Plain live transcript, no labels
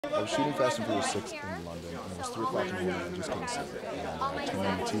I was shooting Fast and Furious 6 in London, and it was 3 o'clock in the morning, and I just couldn't sleep. And I turned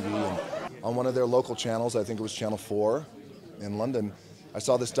on the TV, and on one of their local channels, I think it was Channel 4 in London, I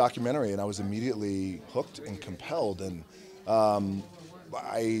saw this documentary, and I was immediately hooked and compelled, and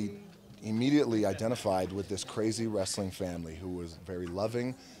I immediately identified with this crazy wrestling family who was very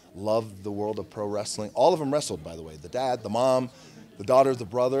loving, loved the world of pro wrestling. All of them wrestled, by the way, the dad, the mom, the daughters, the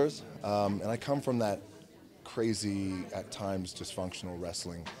brothers, and I come from that crazy, at times dysfunctional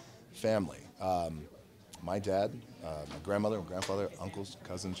wrestling family. My dad, my grandmother, my grandfather, uncles,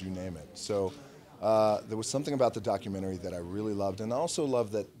 cousins, you name it. So there was something about the documentary that I really loved, and I also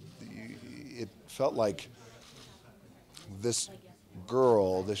loved that it felt like this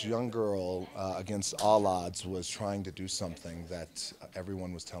girl, this young girl, against all odds, was trying to do something that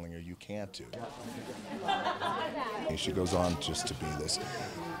everyone was telling her you can't do. She goes on just to be this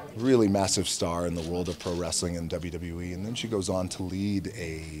really massive star in the world of pro wrestling and WWE, and then she goes on to lead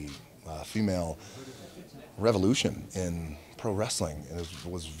a female revolution in pro wrestling, and it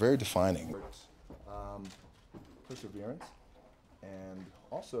was very defining. Perseverance, and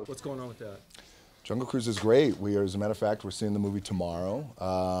also what's going on with that? Jungle Cruise is great. As a matter of fact, we're seeing the movie tomorrow,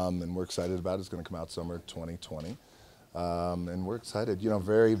 and we're excited about it. It's going to come out summer 2020, and we're excited. You know,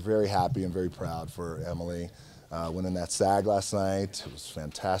 very, very happy and very proud for Emily winning that SAG last night. It was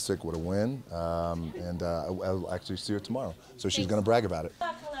fantastic. What a win! And I'll actually see her tomorrow, so she's going to brag about it.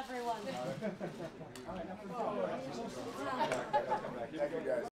 Buckle, everyone.